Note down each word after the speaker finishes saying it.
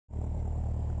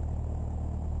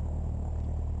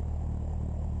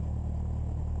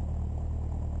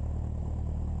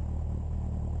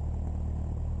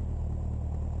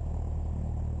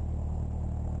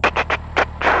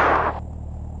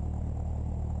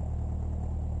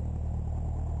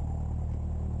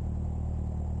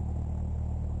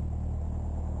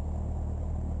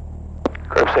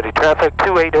City traffic,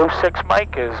 2806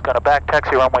 Mike is going to back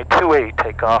taxi runway 28,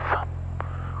 take off,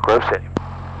 Grove City.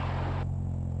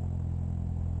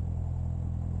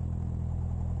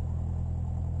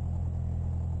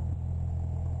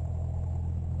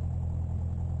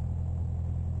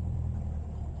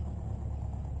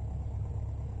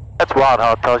 That's wild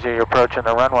how it tells you you're approaching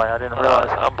the runway, I didn't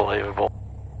realize. Unbelievable.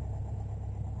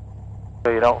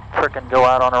 So you don't frickin' go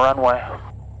out on a runway.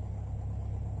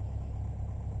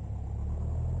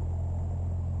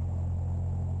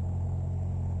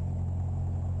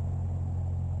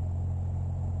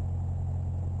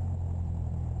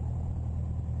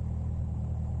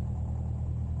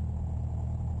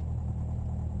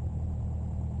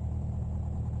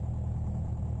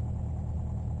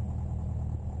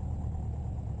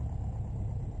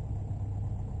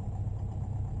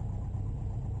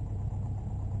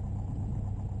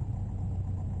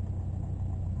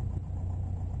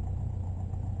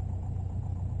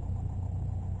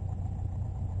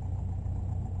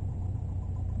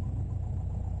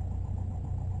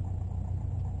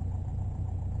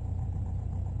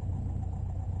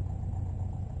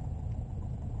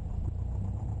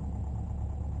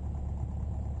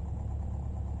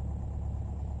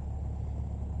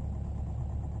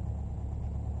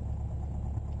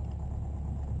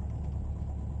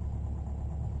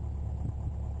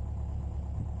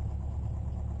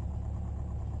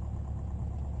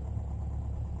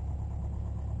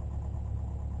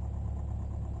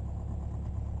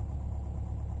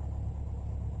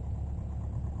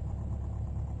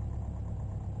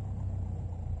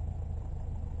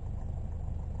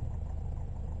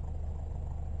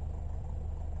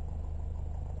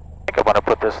 I want to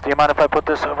put this. Do you mind if I put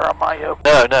this over on my yoke?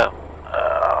 No, no.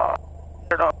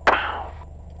 Turn it up.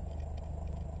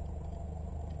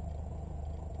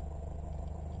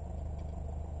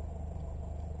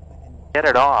 Get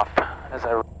it off as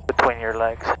I between your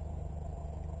legs.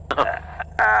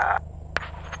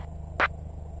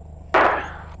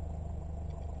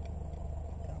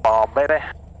 Oh, baby.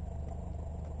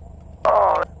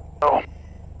 Oh, no.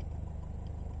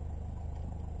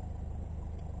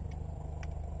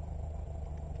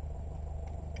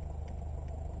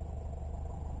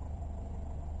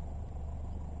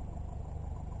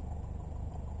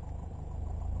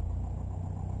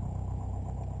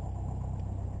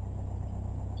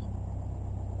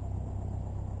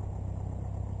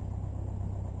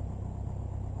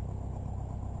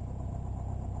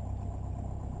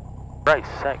 Right,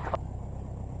 sec.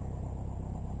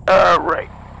 Right,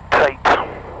 tight.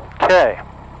 Okay.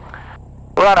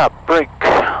 Run up, brake.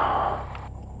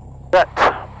 Set.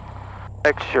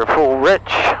 Mixture full rich.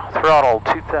 Throttle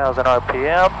 2000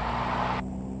 RPM.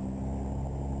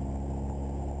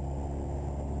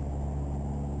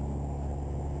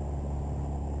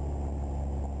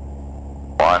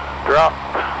 One, drop.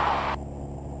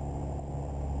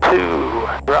 Two,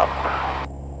 drop.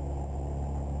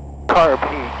 Carb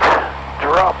heat.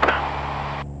 Drop.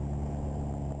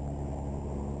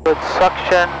 Good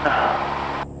suction.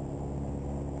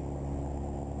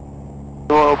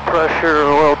 Oil pressure,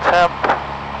 oil temp.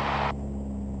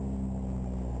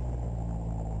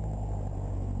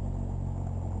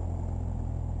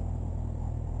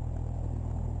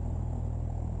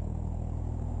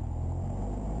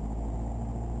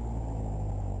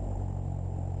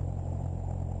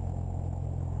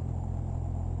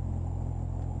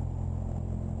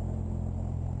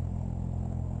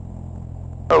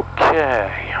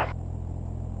 Okay.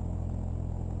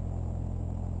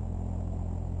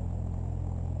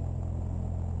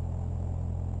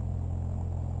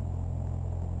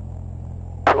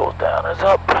 Roll down is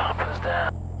up, up is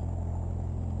down.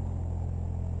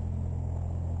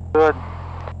 Good.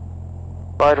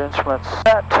 Flight instruments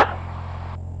set.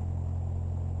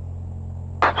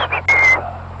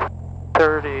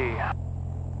 30.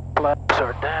 Flaps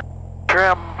are down.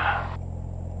 Trim.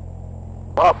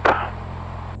 Up.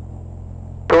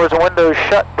 Doors and windows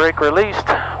shut, brake released.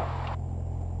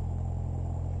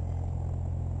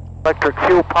 Electric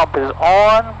fuel pump is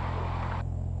on.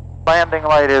 Landing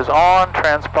light is on.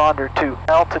 Transponder to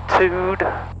altitude.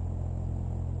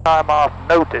 Time off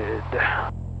noted.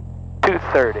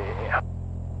 2:30.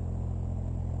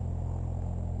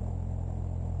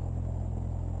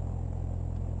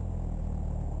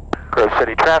 Grove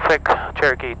City traffic,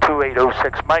 Cherokee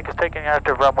 2806 Mike is taking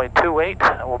active runway 28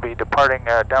 and will be departing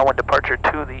downwind departure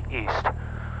to the east.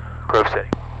 Grove City.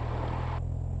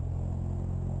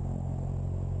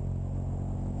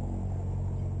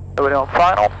 Nobody on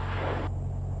final?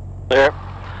 There.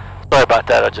 Sorry about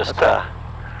that, I just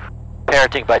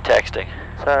parenting by texting.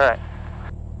 It's alright.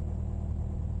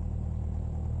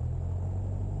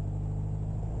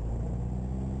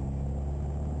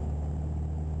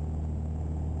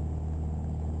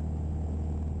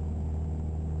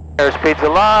 Airspeed's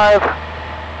alive.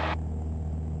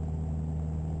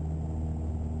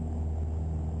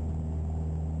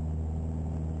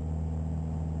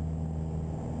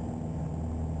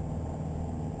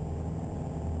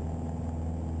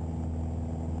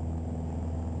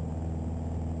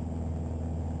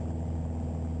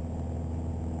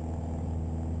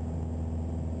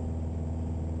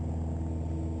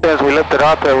 As we lifted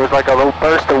up, there was like a little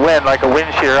burst of wind, like a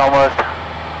wind shear almost.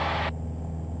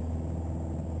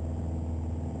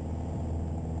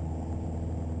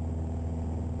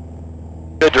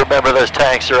 Good to remember those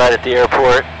tanks are right at the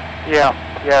airport. Yeah,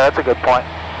 that's a good point.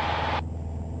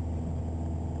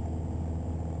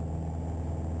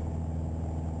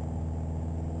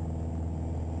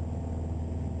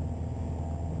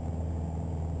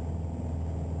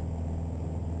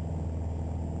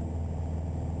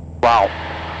 Wow.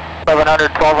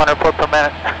 1,100, 1,200 foot per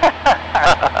minute.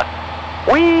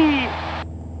 Whee!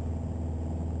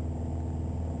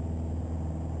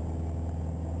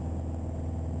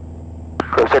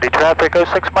 Grove City traffic,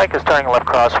 06 Mike is turning left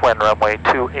crosswind, runway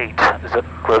 28, is it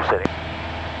Grove City?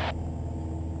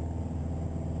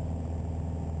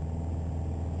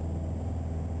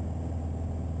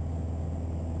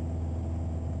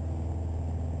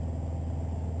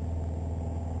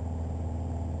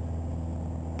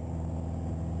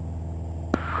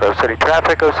 Grove City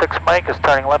traffic, 06 Mike is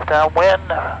turning left downwind,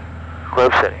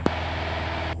 Grove City.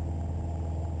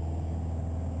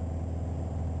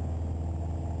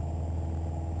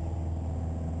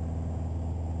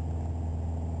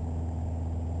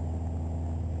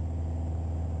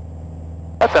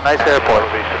 That's a nice airport.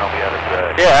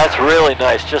 Yeah, that's really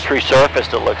nice. Just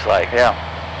resurfaced, it looks like. Yeah.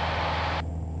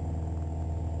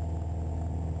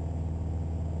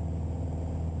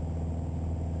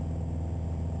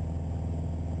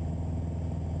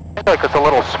 Seems like it's a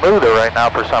little smoother right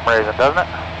now for some reason, doesn't it?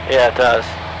 Yeah, it does.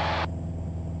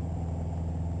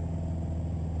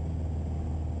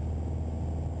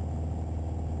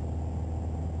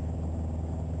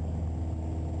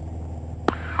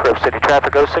 Grove City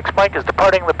traffic, 06 Mike is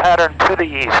departing the pattern to the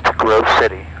east, Grove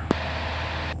City.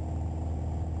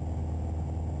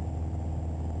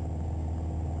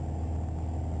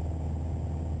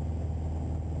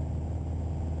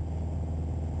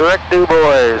 Direct due,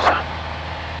 boys.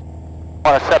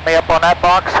 Want to set me up on that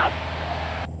box?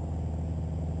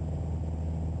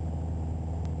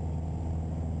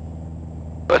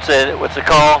 What's the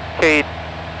call? Okay,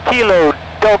 Kilo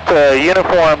Delta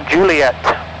Uniform Juliet.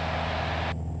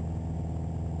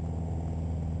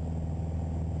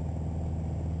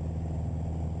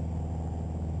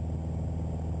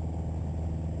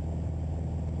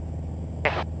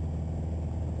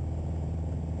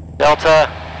 Delta?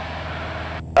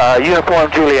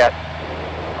 Uniform Juliet.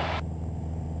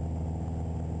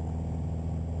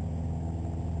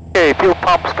 Okay, fuel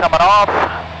pump's coming off.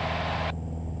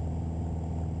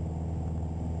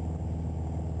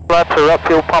 Flaps are up,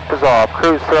 fuel pump is off.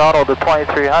 Cruise throttle to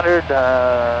 2300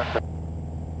 and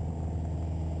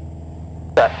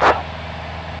set.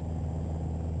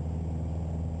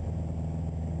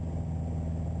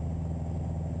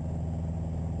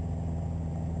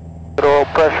 Good oil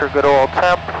pressure, good oil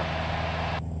temp.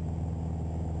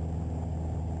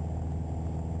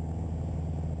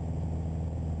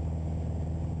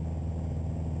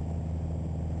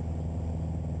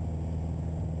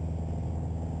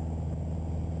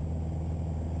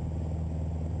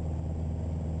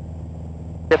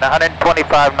 Getting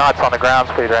 125 knots on the ground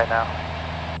speed right now.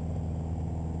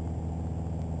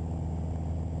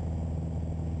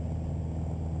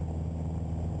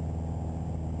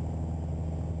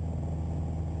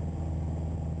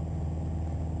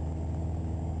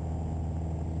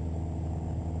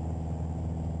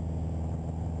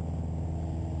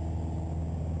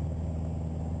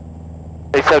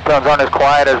 These headphones aren't as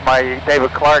quiet as my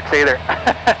David Clark's either.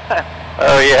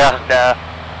 Oh yeah. And,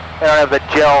 they don't have the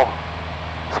gel,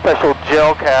 special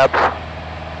gel caps.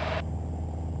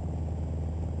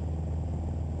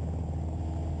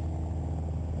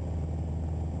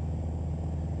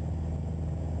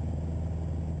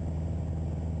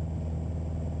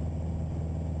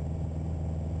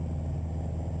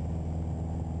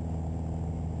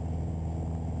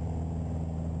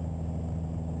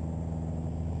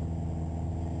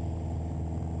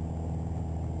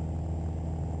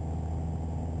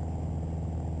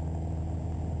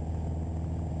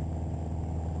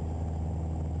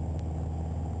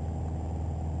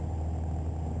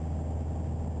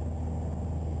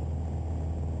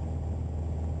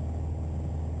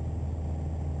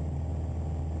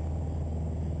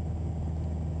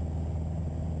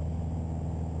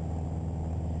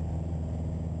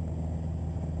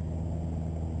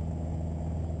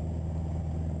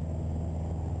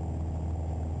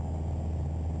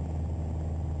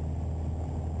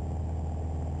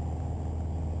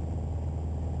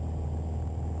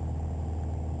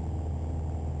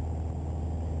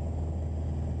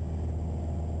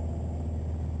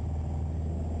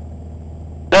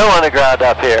 on the ground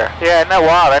up here. Yeah, isn't that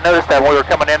wild? I noticed that when we were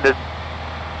coming into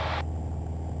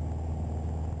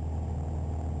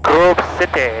Grove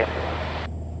City.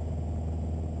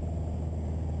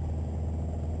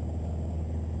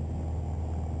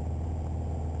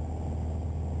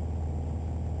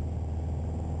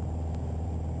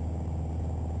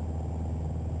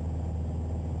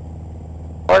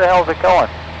 Where the hell is it going?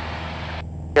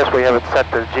 Guess we haven't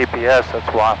set the GPS,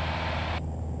 that's why.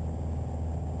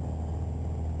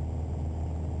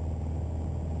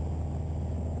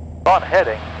 On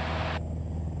heading.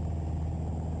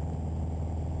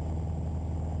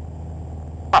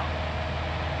 Huh.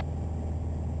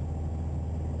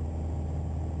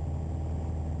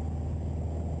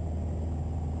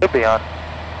 Could be on.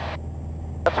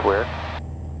 That's weird.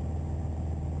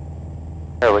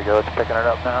 There we go, it's picking it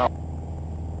up now.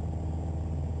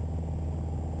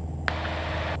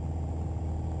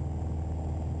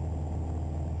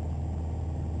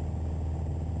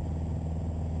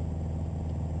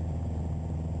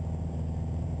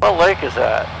 What lake is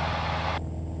that?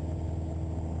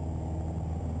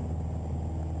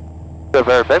 A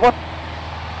very big one.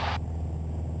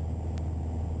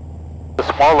 The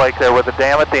small lake there with the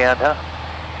dam at the end, huh?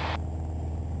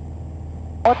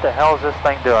 What the hell is this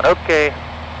thing doing? Okay.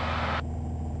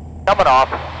 Coming off.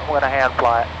 I'm going to hand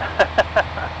fly it.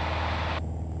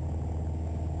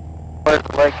 Where's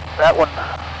the lake? That one.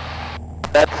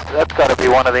 That's got to be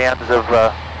one of the ends of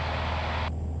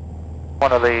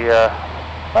one of the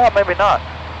well, maybe not.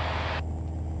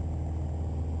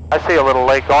 I see a little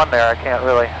lake on there. I can't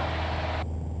really.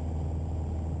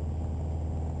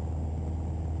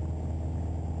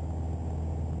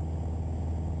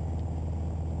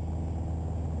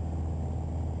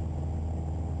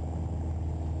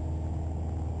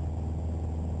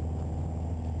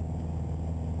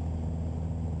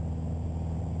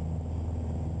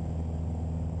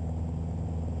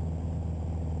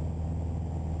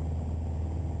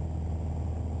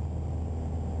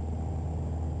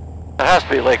 It has to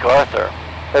be Lake Arthur.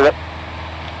 Is it?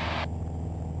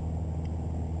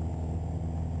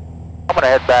 I'm going to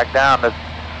head back down to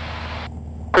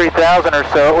 3,000 or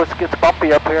so. It gets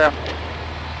bumpy up here.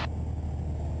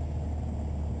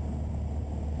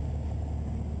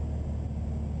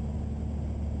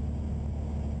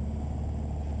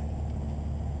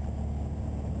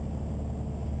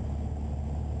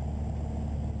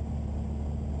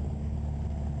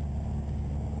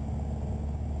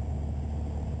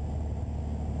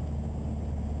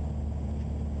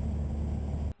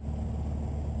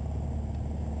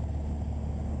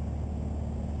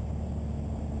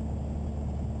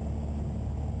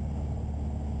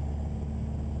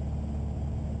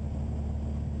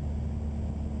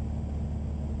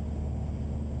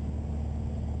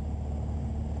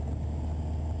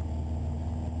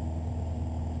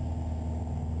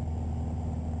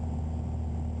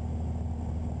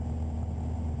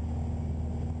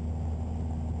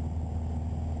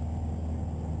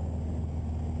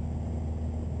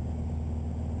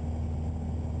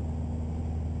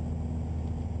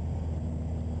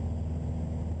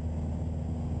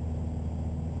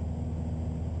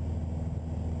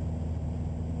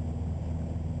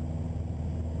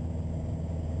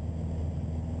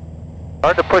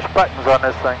 Hard to push buttons on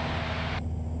this thing.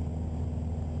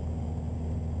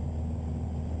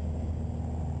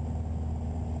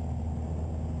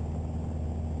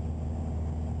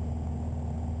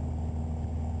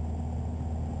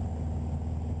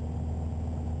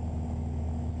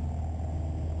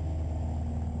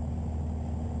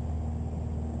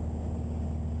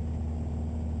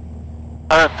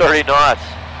 $130 knots.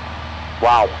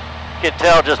 Wow. You can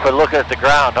tell just by looking at the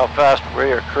ground how fast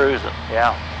we are cruising.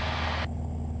 Yeah.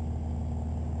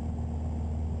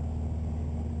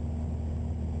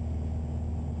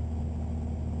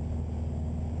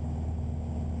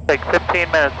 Take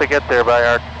 15 minutes to get there by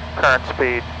our current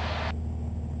speed.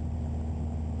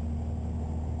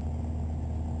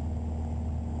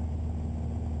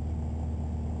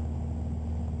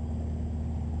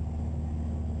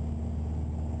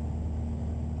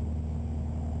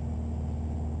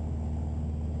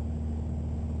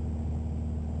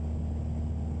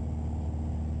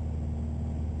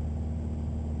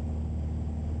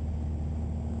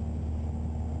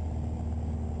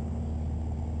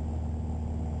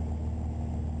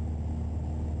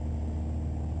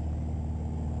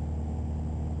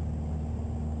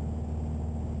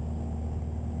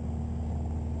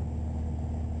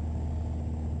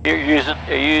 Are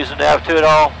you using Nav2 at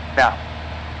all? No.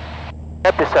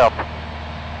 Help yourself.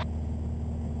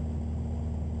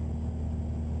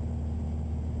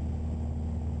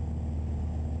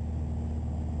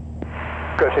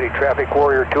 Grove City traffic,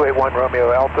 Warrior 281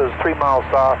 Romeo Alpha is 3 miles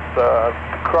south,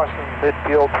 crossing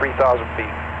midfield, 3,000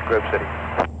 feet, Grove City.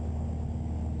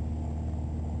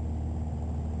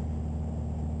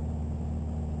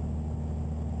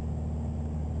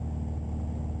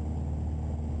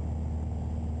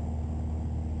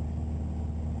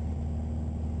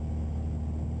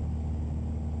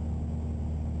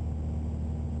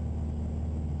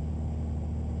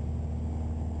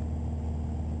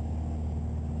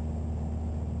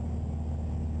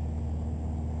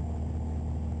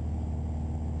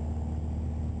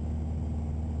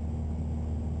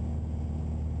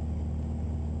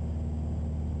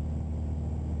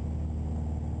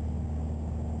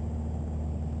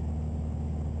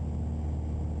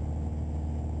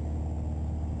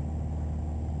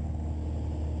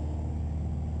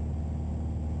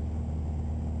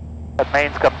 The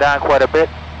main's come down quite a bit.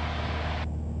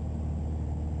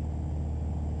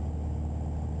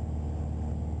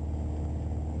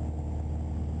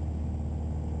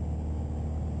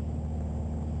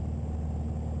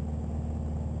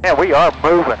 Man, we are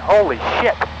moving. Holy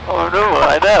shit. Oh no,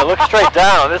 I know. Look straight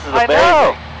down. This is amazing.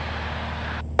 I know.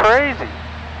 Crazy.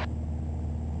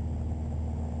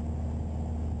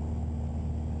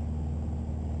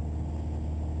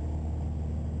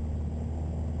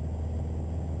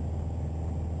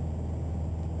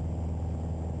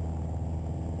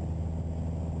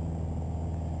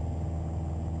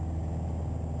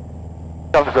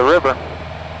 Comes the river.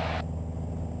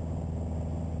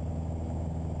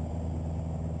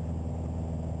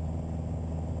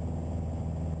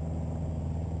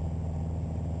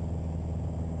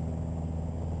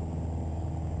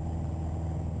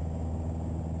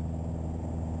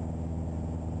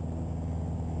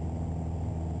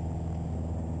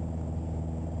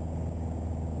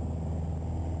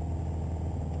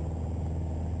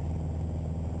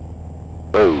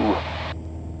 Boo.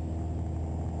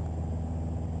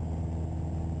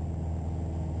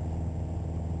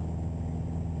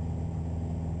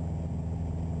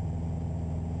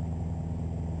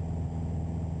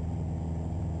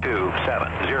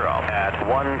 At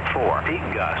 14, peak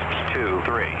gusts 23,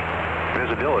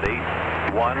 visibility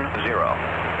 10,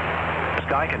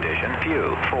 sky condition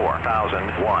few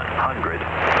 4,100,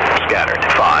 scattered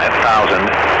 5,000,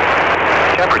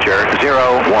 temperature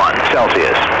 01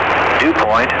 Celsius, dew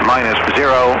point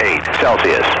 -08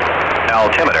 Celsius,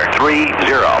 altimeter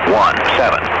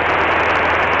 3017.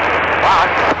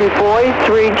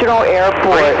 Boise Regional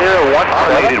Airport. 3017.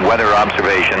 Updated weather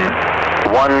observation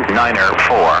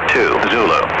 1942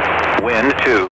 Zulu, wind 2.